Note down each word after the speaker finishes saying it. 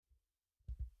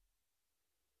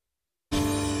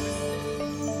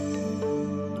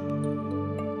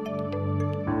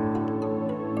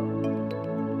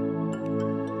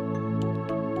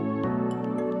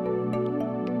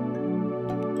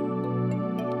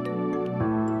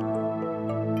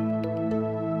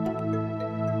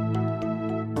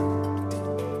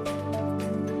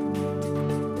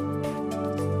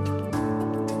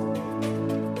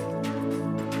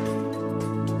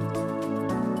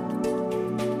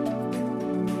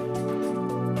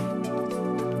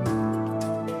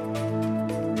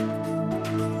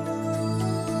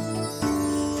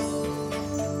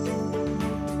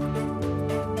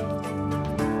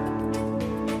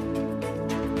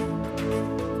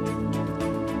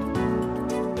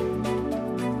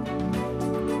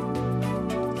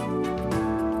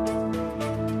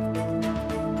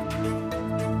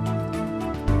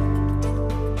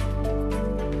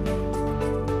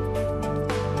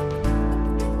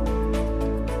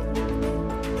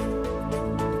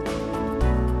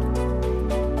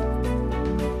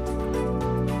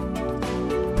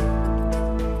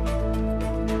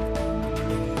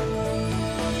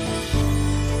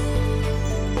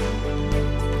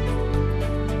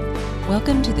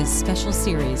Welcome to this special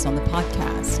series on the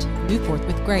podcast, Move Forth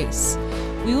with Grace.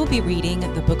 We will be reading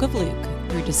the book of Luke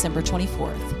through December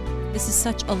 24th. This is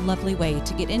such a lovely way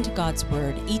to get into God's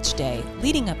Word each day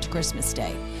leading up to Christmas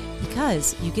Day,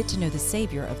 because you get to know the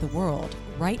Savior of the world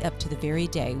right up to the very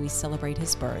day we celebrate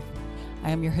His birth.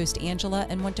 I am your host, Angela,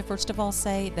 and want to first of all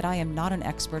say that I am not an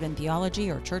expert in theology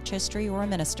or church history or a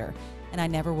minister, and I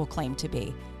never will claim to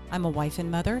be. I'm a wife and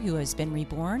mother who has been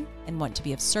reborn and want to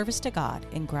be of service to God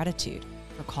in gratitude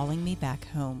for calling me back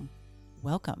home.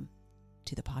 Welcome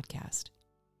to the podcast.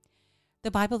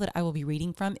 The Bible that I will be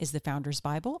reading from is the Founders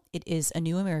Bible. It is a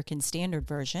New American Standard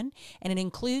Version, and it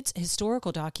includes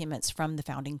historical documents from the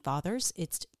Founding Fathers.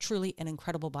 It's truly an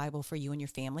incredible Bible for you and your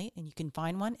family, and you can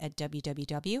find one at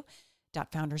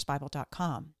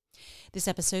www.foundersbible.com. This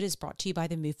episode is brought to you by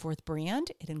the Move Forth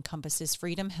brand. It encompasses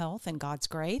freedom, health, and God's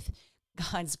grace.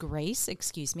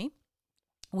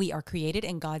 We are created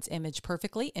in God's image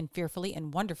perfectly and fearfully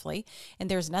and wonderfully, and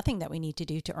there's nothing that we need to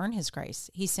do to earn His grace.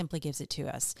 He simply gives it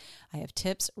to us. I have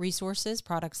tips, resources,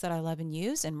 products that I love and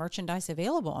use, and merchandise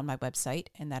available on my website,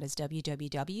 and that is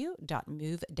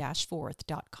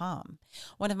www.move-forth.com.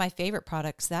 One of my favorite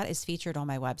products that is featured on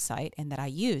my website and that I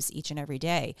use each and every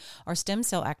day are stem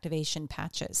cell activation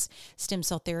patches. Stem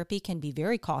cell therapy can be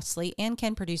very costly and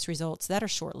can produce results that are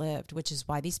short-lived, which is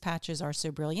why these patches are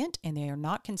so brilliant, and they are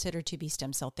not considered to be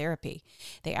stem cell therapy.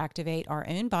 They activate our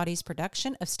own body's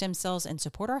production of stem cells and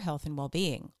support our health and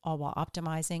well-being, all while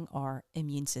optimizing our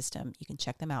immune system. You can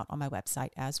check them out on my website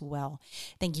as well.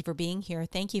 Thank you for being here.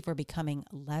 Thank you for becoming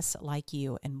less like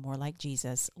you and more like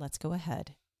Jesus. Let's go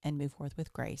ahead and move forth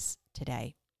with grace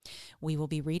today. We will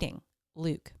be reading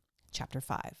Luke chapter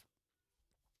 5.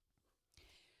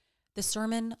 The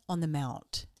Sermon on the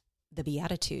Mount, the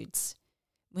Beatitudes.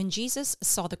 When Jesus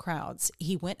saw the crowds,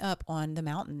 he went up on the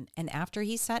mountain, and after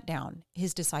he sat down,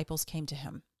 his disciples came to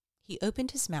him. He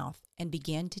opened his mouth and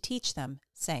began to teach them,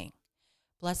 saying,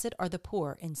 "Blessed are the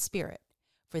poor in spirit,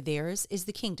 for theirs is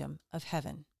the kingdom of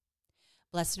heaven.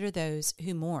 Blessed are those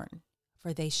who mourn,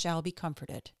 for they shall be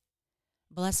comforted.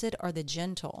 Blessed are the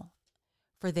gentle,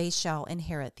 for they shall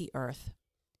inherit the earth.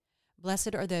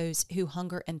 Blessed are those who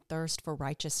hunger and thirst for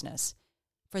righteousness,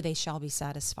 for they shall be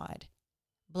satisfied.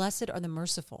 Blessed are the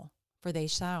merciful, for they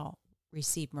shall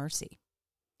receive mercy.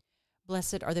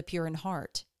 Blessed are the pure in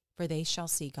heart, for they shall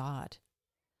see God.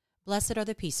 Blessed are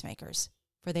the peacemakers,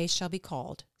 for they shall be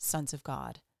called sons of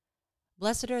God.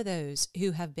 Blessed are those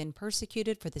who have been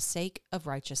persecuted for the sake of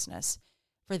righteousness,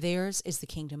 for theirs is the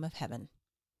kingdom of heaven.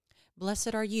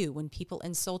 Blessed are you when people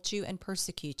insult you and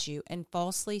persecute you and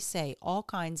falsely say all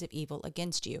kinds of evil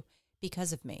against you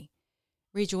because of me.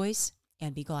 Rejoice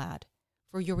and be glad,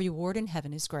 for your reward in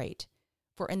heaven is great.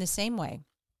 For in the same way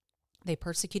they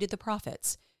persecuted the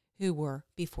prophets who were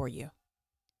before you.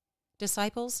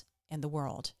 Disciples and the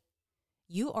world.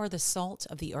 You are the salt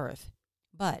of the earth.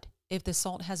 But if the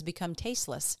salt has become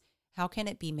tasteless, how can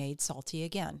it be made salty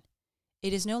again?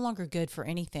 It is no longer good for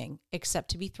anything except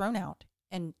to be thrown out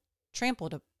and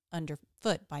trampled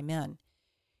underfoot by men.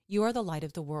 You are the light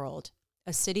of the world.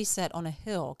 A city set on a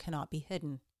hill cannot be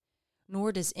hidden.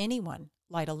 Nor does anyone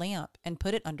light a lamp and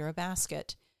put it under a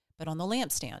basket, but on the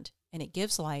lampstand, and it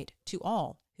gives light to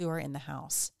all who are in the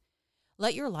house.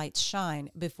 Let your lights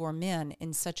shine before men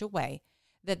in such a way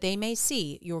that they may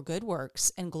see your good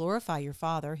works and glorify your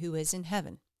Father who is in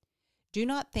heaven. Do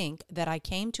not think that I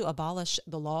came to abolish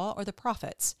the law or the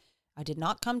prophets. I did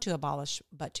not come to abolish,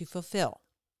 but to fulfill.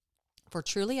 For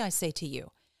truly I say to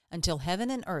you, until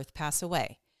heaven and earth pass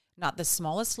away, not the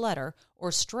smallest letter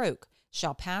or stroke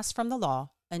shall pass from the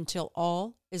law until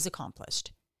all is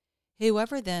accomplished.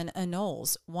 Whoever then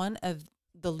annuls one of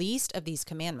the least of these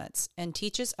commandments and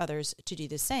teaches others to do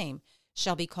the same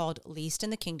shall be called least in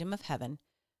the kingdom of heaven,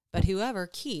 but whoever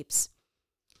keeps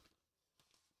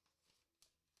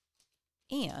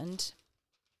and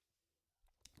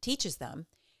teaches them,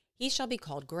 he shall be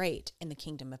called great in the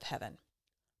kingdom of heaven.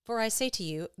 For I say to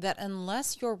you that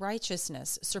unless your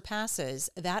righteousness surpasses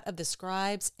that of the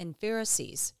scribes and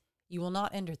Pharisees, you will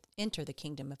not enter the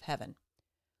kingdom of heaven.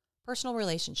 Personal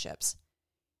relationships.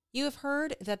 You have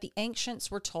heard that the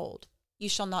ancients were told, "You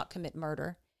shall not commit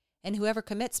murder, and whoever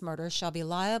commits murder shall be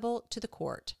liable to the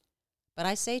court." But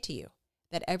I say to you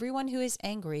that everyone who is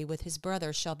angry with his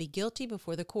brother shall be guilty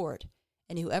before the court,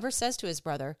 and whoever says to his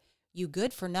brother, "You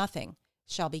good for nothing,"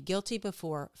 shall be guilty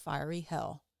before fiery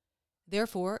hell.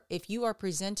 Therefore, if you are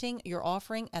presenting your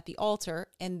offering at the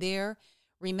altar, and there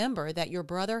remember that your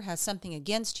brother has something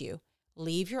against you,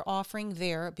 leave your offering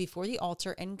there before the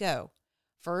altar and go.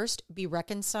 First be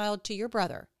reconciled to your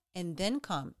brother, and then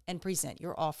come and present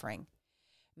your offering.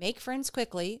 Make friends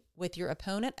quickly with your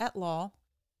opponent at law,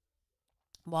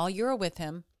 while you are with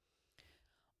him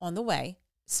on the way,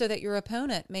 so that your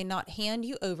opponent may not hand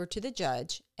you over to the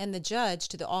judge, and the judge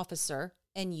to the officer,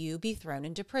 and you be thrown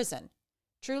into prison.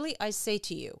 Truly I say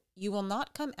to you, you will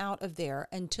not come out of there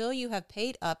until you have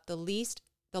paid up the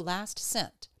last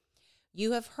cent.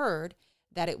 You have heard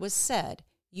that it was said,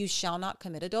 you shall not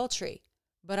commit adultery.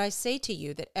 But I say to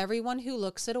you that everyone who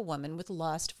looks at a woman with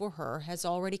lust for her has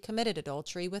already committed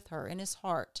adultery with her in his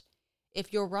heart.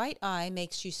 If your right eye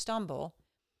makes you stumble,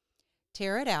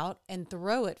 tear it out and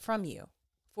throw it from you.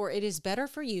 For it is better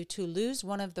for you to lose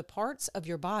one of the parts of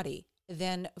your body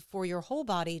than for your whole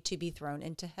body to be thrown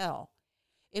into hell.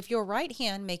 If your right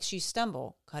hand makes you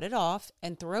stumble, cut it off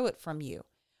and throw it from you.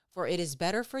 For it is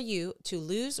better for you to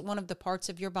lose one of the parts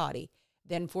of your body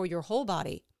than for your whole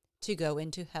body to go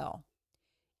into hell.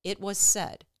 It was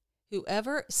said,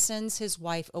 whoever sends his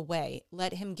wife away,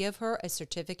 let him give her a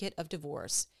certificate of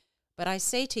divorce. But I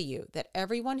say to you that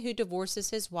everyone who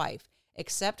divorces his wife,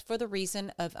 except for the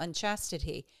reason of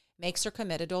unchastity, makes her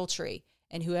commit adultery,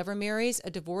 and whoever marries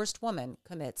a divorced woman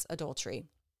commits adultery.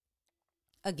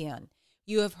 Again,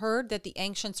 you have heard that the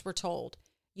ancients were told,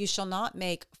 you shall not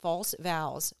make false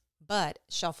vows, but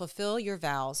shall fulfill your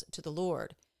vows to the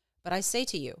Lord. But I say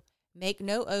to you, make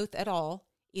no oath at all,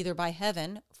 either by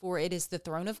heaven, for it is the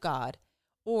throne of God,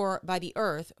 or by the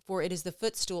earth, for it is the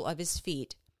footstool of his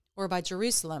feet, or by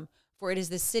Jerusalem, for it is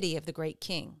the city of the great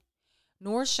King.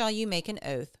 Nor shall you make an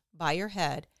oath by your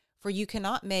head, for you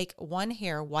cannot make one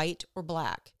hair white or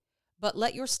black. But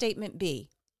let your statement be,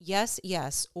 yes,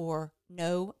 yes, or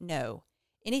no, no.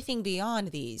 Anything beyond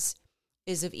these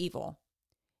is of evil.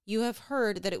 You have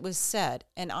heard that it was said,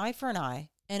 an eye for an eye,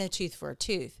 and a tooth for a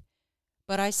tooth.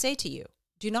 But I say to you,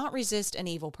 do not resist an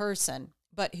evil person,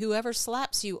 but whoever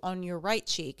slaps you on your right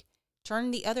cheek,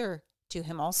 turn the other to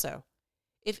him also.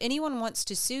 If anyone wants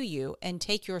to sue you and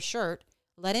take your shirt,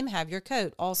 let him have your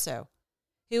coat also.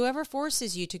 Whoever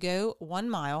forces you to go 1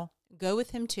 mile, go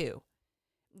with him 2.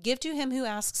 Give to him who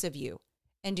asks of you,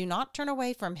 and do not turn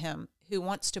away from him who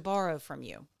wants to borrow from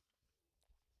you.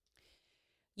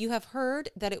 You have heard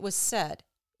that it was said,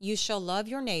 you shall love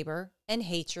your neighbor and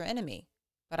hate your enemy.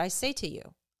 But I say to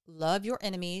you, love your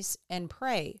enemies and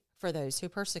pray for those who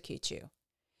persecute you,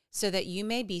 so that you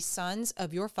may be sons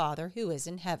of your Father who is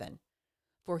in heaven.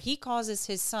 For he causes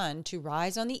his sun to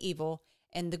rise on the evil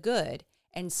and the good,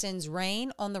 and sends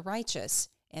rain on the righteous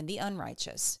and the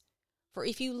unrighteous. For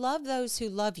if you love those who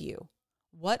love you,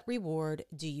 what reward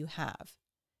do you have?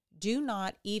 Do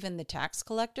not even the tax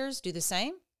collectors do the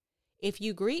same? If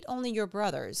you greet only your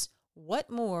brothers, what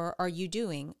more are you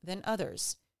doing than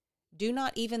others? Do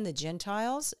not even the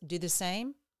Gentiles do the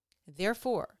same?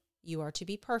 Therefore, you are to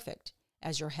be perfect,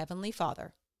 as your heavenly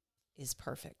Father is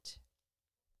perfect.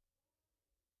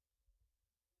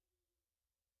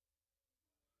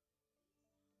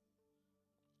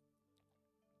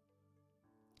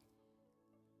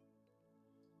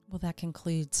 Well, that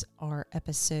concludes our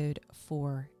episode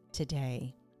for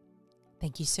today.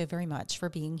 Thank you so very much for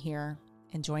being here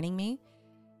and joining me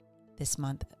this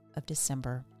month of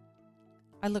December.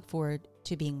 I look forward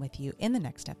to being with you in the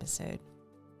next episode.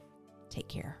 Take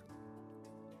care.